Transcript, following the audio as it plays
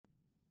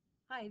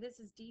Hi, this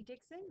is Dee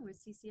Dixon with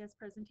CCS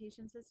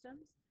Presentation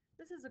Systems.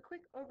 This is a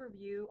quick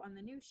overview on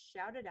the new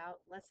Shout It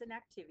Out lesson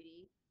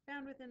activity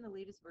found within the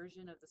latest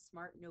version of the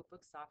Smart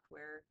Notebook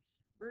software,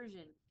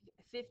 version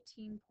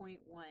 15.1.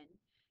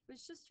 It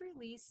was just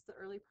released the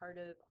early part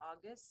of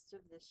August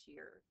of this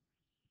year.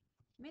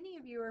 Many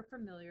of you are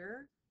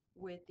familiar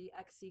with the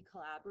XC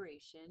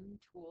collaboration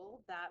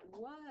tool that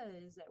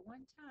was at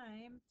one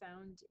time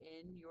found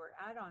in your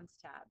add-ons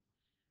tab.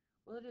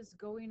 Well, it is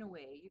going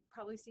away. You've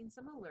probably seen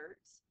some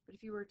alerts, but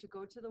if you were to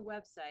go to the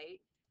website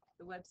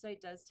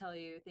does tell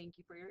you thank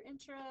you for your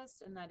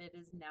interest and that it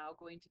is now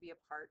going to be a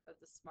part of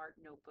the Smart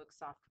Notebook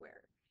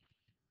software.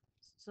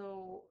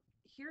 So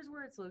here's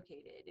where it's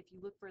located. If you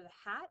look for the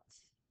hat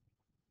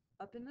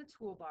up in the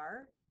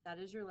toolbar, that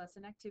is your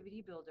lesson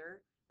activity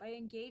builder. By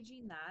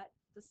engaging that,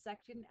 the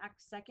second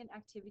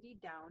activity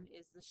down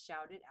is the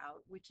Shout It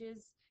Out, which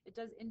is, it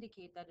does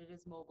indicate that it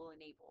is mobile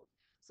enabled.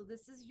 So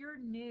this is your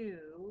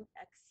new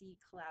XC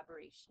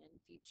collaboration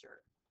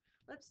feature.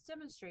 Let's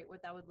demonstrate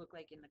what that would look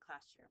like in the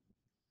classroom.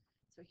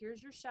 So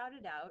here's your Shout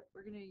It Out.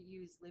 We're going to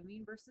use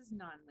living versus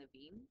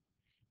non-living.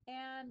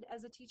 And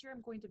as a teacher,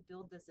 I'm going to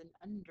build this in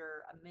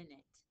under a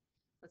minute.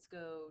 Let's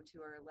go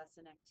to our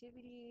lesson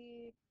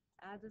activity,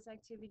 add this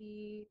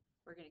activity.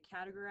 We're going to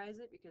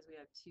categorize it because we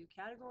have two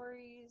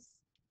categories.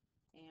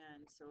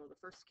 And so the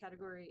first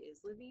category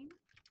is living,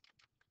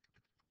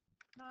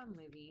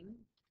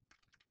 non-living.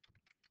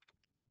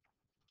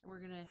 And we're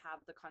going to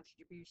have the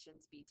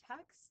contributions be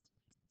text.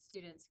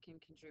 Students can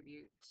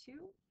contribute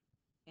to.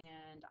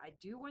 And I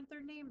do want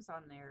their names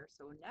on there,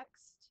 so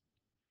next.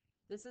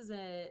 This is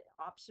an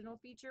optional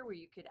feature where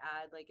you could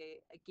add like a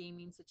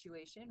gaming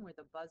situation with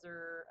a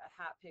buzzer, a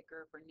hat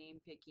picker for name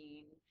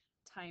picking,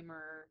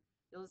 timer.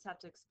 You'll just have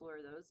to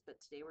explore those,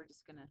 but today we're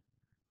just going to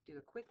do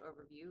a quick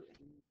overview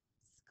and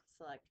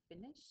select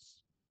finish.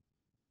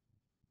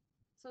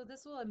 So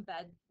this will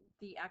embed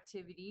the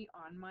activity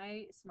on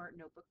my Smart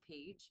Notebook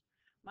page.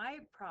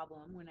 My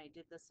problem when I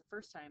did this the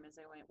first time is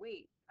I went,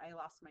 wait, I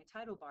lost my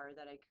title bar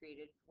that I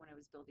created when I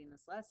was building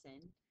this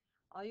lesson.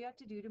 All you have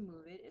to do to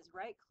move it is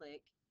right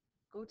click,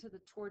 go to the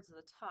towards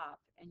the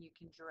top, and you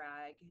can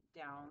drag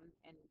down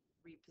and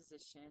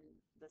reposition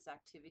this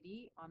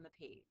activity on the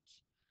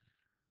page.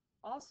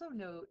 Also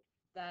note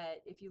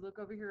that if you look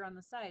over here on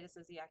the side, it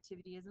says the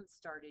activity isn't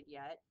started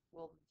yet.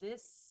 Well,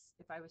 this,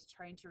 if I was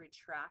trying to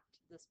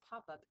retract this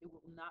pop-up, it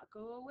will not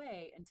go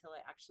away until I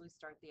actually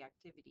start the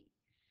activity.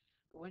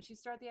 But once you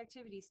start the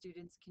activity,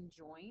 students can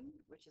join,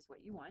 which is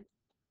what you want.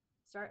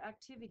 Start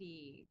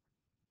activity,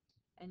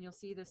 and you'll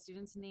see the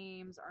students'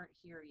 names aren't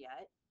here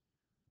yet.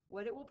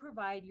 What it will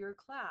provide your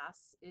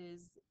class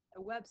is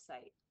a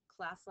website,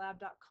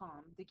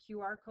 classlab.com. The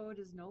QR code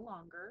is no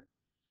longer.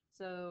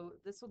 So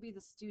this will be the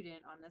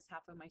student on this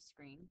half of my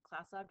screen,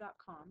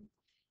 classlab.com,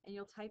 and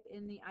you'll type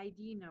in the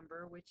ID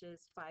number, which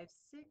is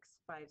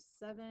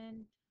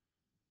 56573711.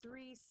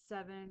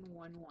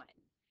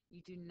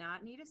 You do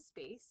not need a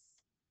space,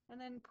 and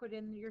then put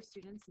in your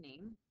student's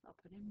name. I'll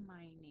put in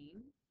my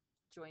name,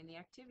 join the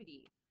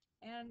activity,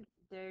 and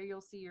there you'll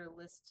see your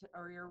list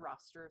or your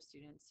roster of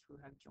students who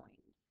have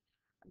joined.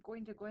 I'm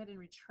going to go ahead and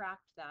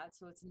retract that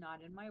so it's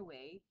not in my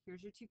way.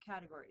 Here's your two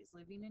categories,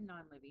 living and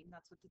non-living.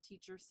 That's what the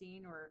teacher's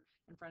seeing or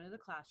in front of the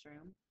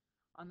classroom.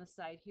 On the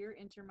side here,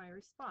 enter my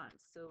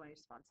response. So my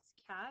response is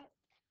cat.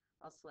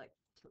 I'll select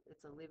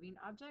it's a living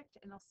object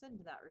and I'll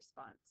send that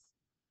response.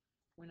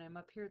 When I'm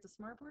up here at the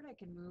smartboard, I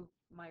can move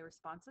my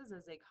responses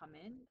as they come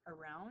in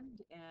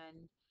around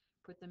and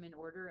put them in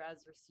order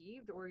as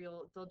received, or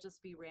they'll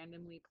just be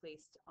randomly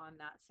placed on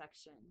that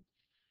section.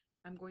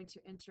 I'm going to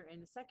enter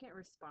in a second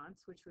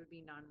response, which would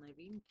be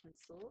non-living,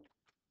 pencil,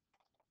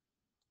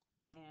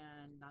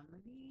 and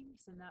non-living,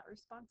 send that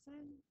response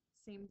in,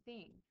 same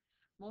thing.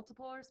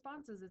 Multiple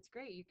responses, it's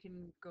great. You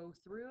can go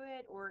through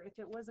it, or if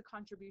it was a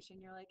contribution,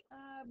 you're like,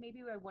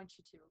 maybe I want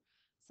you to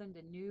send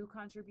a new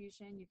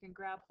contribution, you can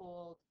grab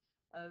hold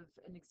of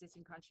an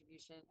existing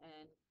contribution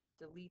and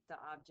delete the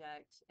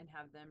object and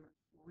have them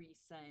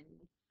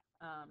resend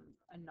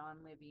a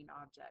non-living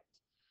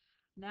object.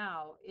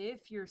 Now,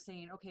 if you're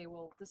saying, okay,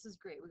 well, this is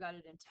great, we got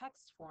it in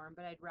text form,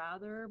 but I'd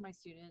rather my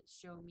students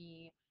show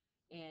me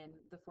in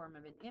the form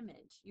of an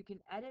image, you can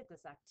edit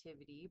this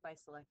activity by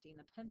selecting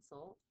the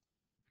pencil,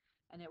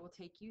 and it will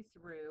take you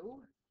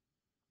through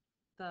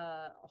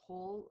the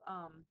whole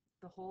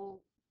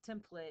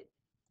template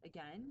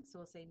again. So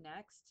we'll say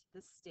next,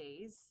 this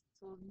stays.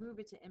 So we'll move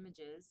it to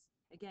images.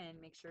 Again,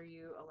 make sure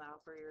you allow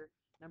for your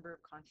number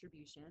of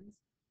contributions.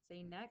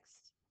 Say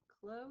next,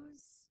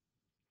 close.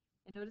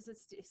 And notice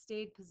it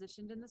stayed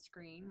positioned in the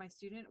screen. My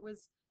student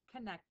was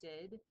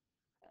connected.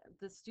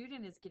 The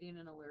student is getting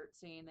an alert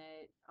saying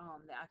that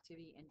the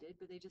activity ended,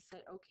 but they just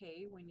said,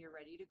 okay, when you're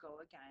ready to go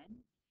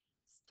again,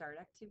 start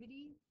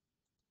activity.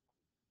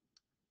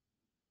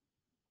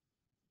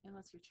 And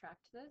let's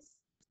retract this.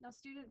 Now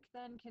student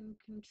then can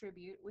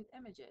contribute with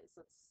images.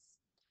 Let's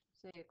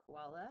say a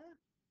koala.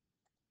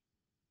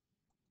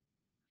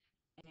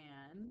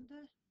 And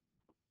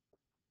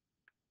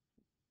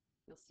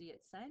you'll see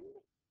it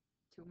send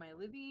to my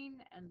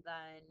living, and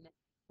then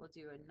We'll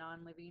do a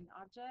non-living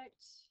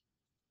object.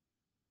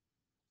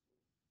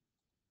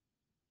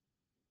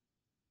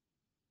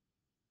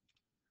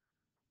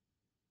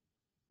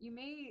 You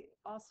may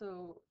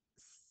also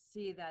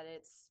see that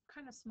it's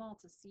kind of small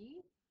to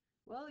see.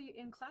 Well,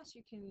 in class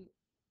you can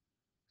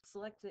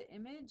select the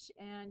image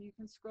and you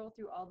can scroll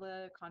through all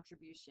the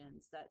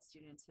contributions that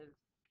students have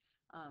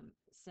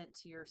sent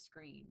to your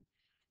screen.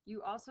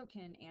 You also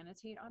can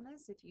annotate on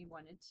this if you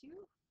wanted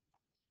to,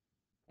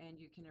 and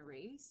you can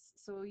erase,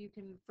 so you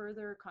can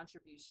further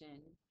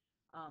contribution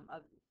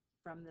of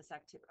this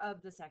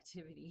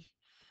activity.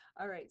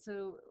 All right,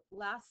 so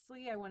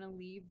lastly, I want to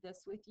leave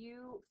this with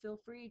you. Feel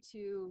free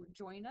to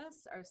join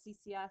us, our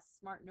CCS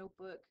Smart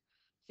Notebook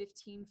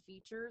 15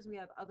 features. We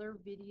have other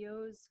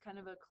videos, kind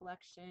of a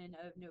collection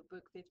of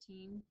Notebook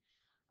 15.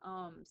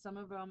 Some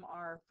of them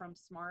are from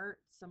SMART,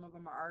 some of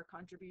them are our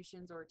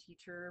contributions or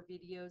teacher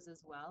videos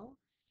as well.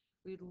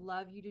 We'd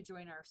love you to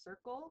join our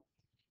circle.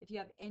 If you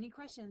have any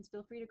questions,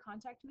 feel free to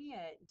contact me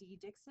at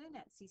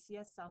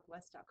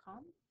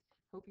ddixon@ccssouthwest.com.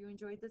 Hope you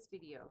enjoyed this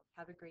video.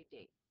 Have a great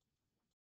day.